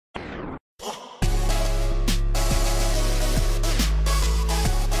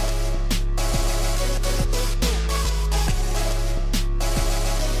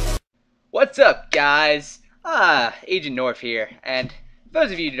What's up, guys? Agent North here, and for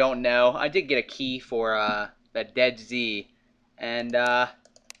those of you who don't know, I did get a key for the Dead Z, and I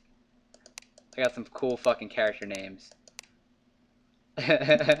got some cool fucking character names.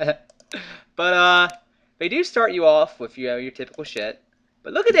 But they do start you off with your typical shit.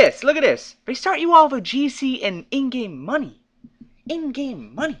 But look at this, look at this. They start you off with GC and in-game money.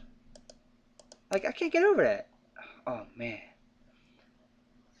 In-game money. Like, I can't get over that. Oh man.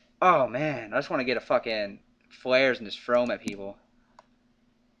 Oh man, I just want to get a fucking flares and just throw them at people.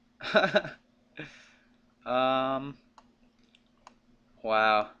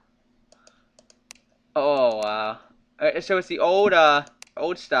 Wow. Oh wow. So it's the old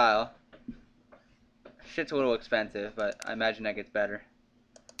style. Shit's a little expensive, but I imagine that gets better.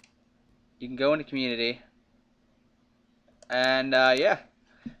 You can go into community, and yeah.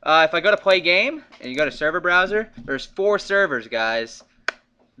 If I go to play game and you go to server browser, there's 4 servers, guys.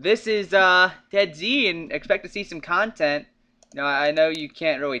 This is Dead Z, and expect to see some content. You know, I know you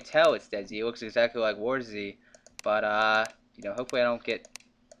can't really tell it's Dead Z. It looks exactly like War Z, but you know, hopefully I don't get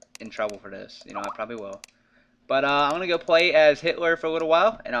in trouble for this. You know, I probably will. But I'm gonna go play as Hitler for a little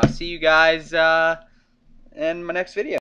while, and I'll see you guys in my next video.